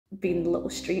being the little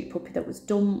street puppy that was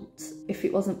dumped. If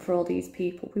it wasn't for all these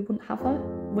people, we wouldn't have her,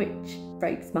 which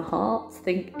breaks my heart to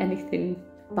think anything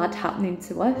bad happening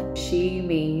to her. She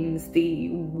means the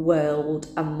world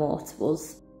and more to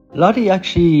us. Lottie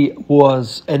actually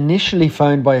was initially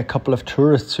found by a couple of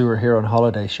tourists who were here on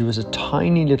holiday. She was a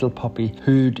tiny little puppy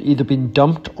who'd either been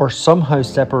dumped or somehow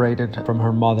separated from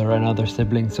her mother and other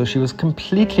siblings. So she was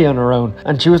completely on her own,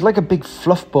 and she was like a big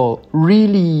fluff ball,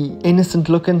 really innocent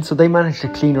looking. So they managed to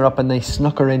clean her up and they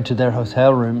snuck her into their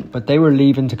hotel room, but they were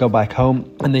leaving to go back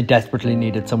home and they desperately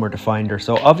needed somewhere to find her.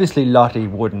 So obviously Lottie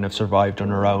wouldn't have survived on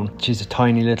her own. She's a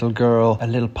tiny little girl, a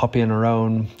little puppy on her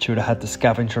own. She would have had to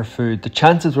scavenge her food. The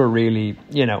chances were really,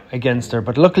 you know, against her,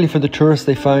 but luckily for the tourists,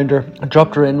 they found her and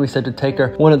dropped her in. We said to take her,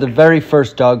 one of the very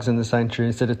first dogs in the sanctuary,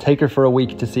 we said to take her for a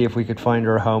week to see if we could find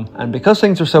her a home. And because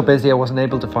things were so busy, I wasn't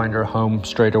able to find her a home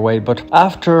straight away, but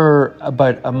after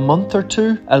about a month or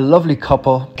two, a lovely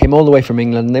couple came all the way from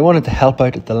England and they wanted to help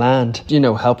out at the land, you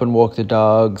know, helping walk the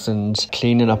dogs and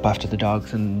cleaning up after the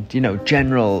dogs and, you know,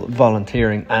 general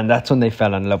volunteering. And that's when they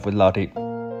fell in love with Lottie.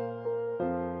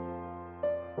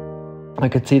 I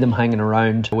could see them hanging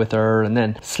around with her, and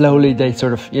then slowly they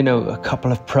sort of, you know, a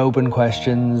couple of probing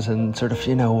questions and sort of,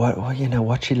 you know,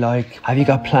 what's she like? Have you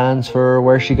got plans for her?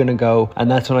 Where's she going to go? And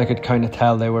that's when I could kind of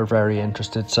tell they were very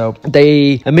interested. So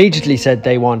they immediately said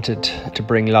they wanted to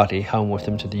bring Lottie home with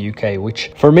them to the UK,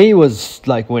 which for me was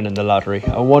like winning the lottery.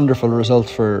 A wonderful result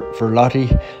for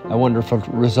Lottie, a wonderful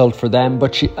result for them.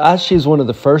 But as she's one of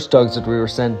the first dogs that we were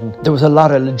sending, there was a lot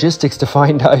of logistics to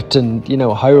find out, and, you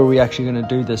know, how are we actually going to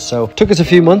do this? So it took us a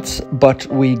few months, but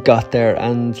we got there,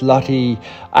 and Lottie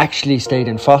actually stayed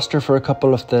in foster for a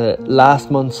couple of the last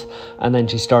months, and then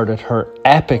she started her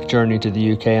epic journey to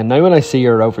the UK. And now when I see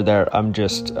her over there, I'm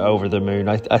just over the moon.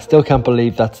 I still can't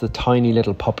believe that's the tiny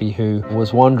little puppy who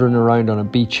was wandering around on a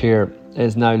beach here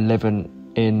is now living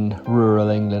in rural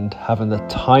England, having the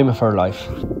time of her life.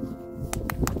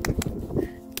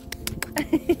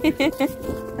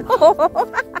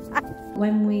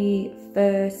 When we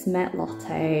first met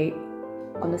Lottie,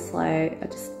 honestly, I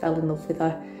just fell in love with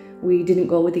her. We didn't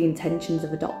go with the intentions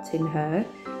of adopting her.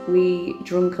 We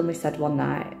drunkenly said one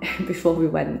night before we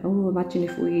went, oh, imagine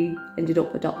if we ended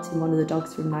up adopting one of the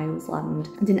dogs from Niall's land.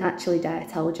 I didn't actually dare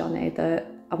tell Johnny that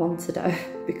I wanted her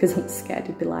because I was scared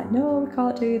he'd be like, no, we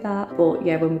can't do that. But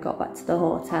yeah, when we got back to the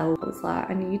hotel, I was like,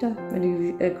 I need her.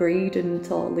 And he agreed and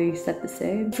totally said the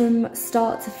same. From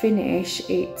start to finish,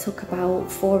 it took about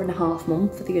 4.5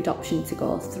 months for the adoption to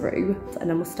go through.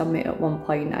 And I must admit, at one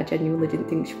point, I genuinely didn't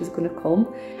think she was going to come.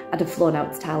 I'd have flown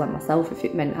out to Thailand myself if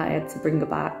it meant I had to bring her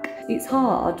back. It's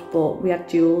hard, but we had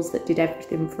Jules that did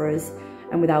everything for us.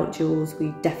 And without Jules,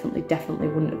 we definitely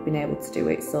wouldn't have been able to do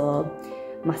it. So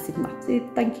massive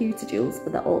thank you to Jules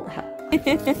for all the help.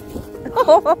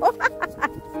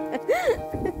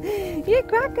 You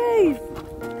crackers!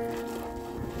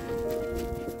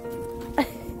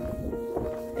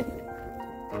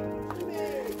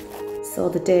 So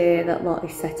the day that Lottie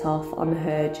set off on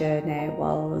her journey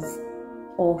was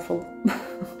awful.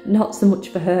 Not so much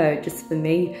for her, just for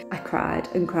me. I cried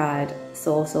and cried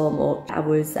so much. I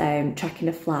was tracking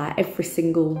a flight every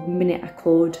single minute I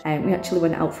could. We actually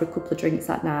went out for a couple of drinks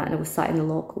that night, and I was sat in the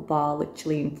local bar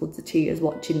literally in floods of tears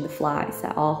watching the flight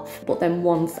set off. But then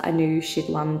once I knew she'd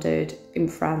landed in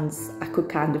France, I could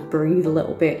kind of breathe a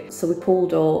little bit. So we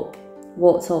pulled up,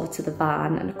 walked over to the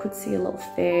van, and I could see a little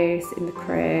face in the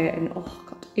crate, and oh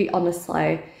God, it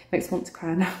honestly makes me want to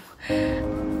cry now.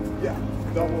 Yeah,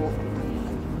 double.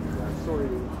 Sorry.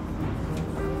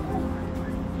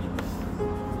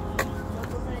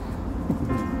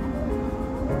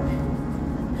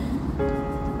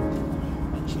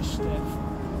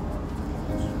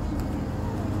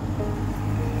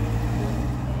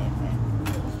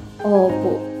 Oh,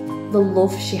 but the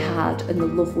love she had and the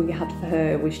love we had for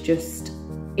her was just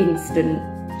instant.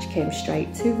 She came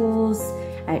straight to us.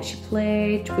 She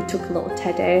played, we took a little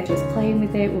teddy, she was playing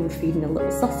with it, we were feeding her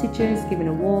little sausages, giving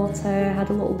her water, had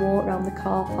a little walk around the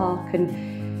car park,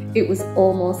 and it was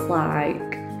almost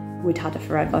like we'd had her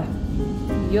forever.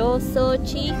 You're so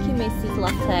cheeky, Mrs.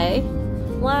 Lottie.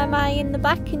 Why am I in the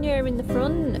back and you're in the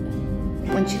front?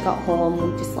 When she got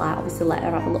home, we just like obviously let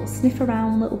her have a little sniff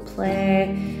around, little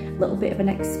play, a little bit of an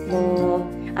explore.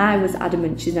 I was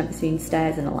adamant she's never seen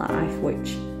stairs in her life,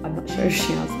 which I'm not sure if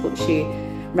she has, but she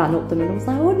ran up them and I was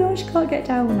like, oh no, she can't get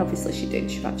down. And obviously she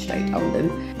did, she ran straight down them.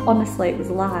 Honestly, it was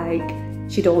like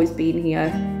she'd always been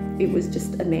here. It was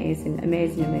just amazing,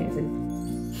 amazing, amazing.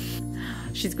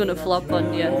 She's gonna flop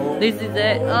on you. This is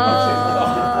it.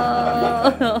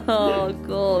 Oh,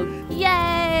 God.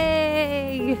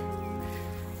 Yay!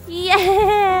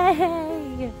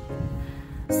 Yay!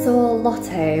 So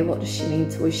Lottie, what does she mean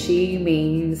to us? She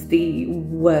means the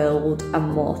world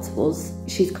and more to us.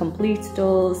 She's completed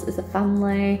us as a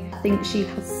family. I think she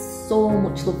has so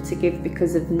much love to give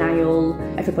because of Niall,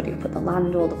 everybody up at the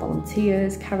land, all the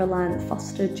volunteers, Caroline, the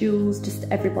foster, Jules, just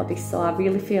everybody. So I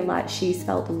really feel like she's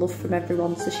felt the love from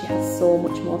everyone, so she has so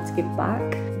much more to give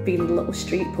back. Being the little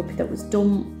street puppy that was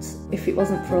dumped, if it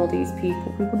wasn't for all these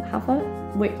people, we wouldn't have her,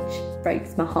 which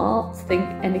breaks my heart to think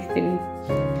anything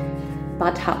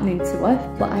bad happening to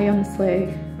her. But I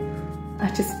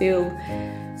just feel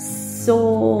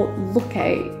so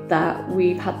lucky that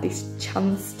we've had this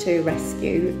chance to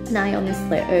rescue, and I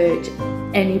honestly urge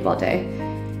anybody,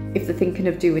 if they're thinking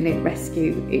of doing it,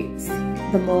 rescue. It's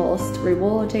the most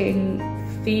rewarding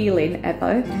feeling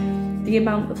ever. The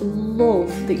amount of love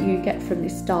that you get from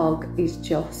this dog is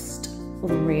just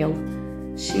unreal.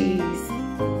 She's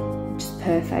just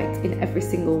perfect in every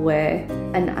single way,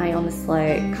 and I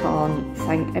honestly can't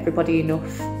thank everybody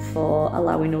enough for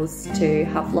allowing us to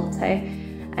have Lottie.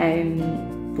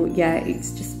 But yeah,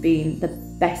 it's just been the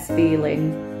best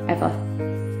feeling ever.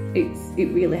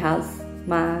 It really has.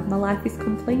 My life is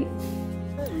complete.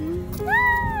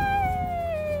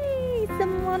 Yay!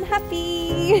 Someone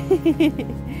happy.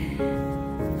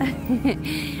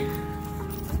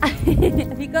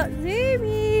 Have you got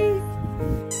zoomies?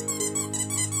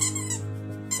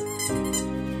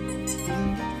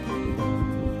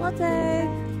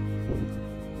 Lottie.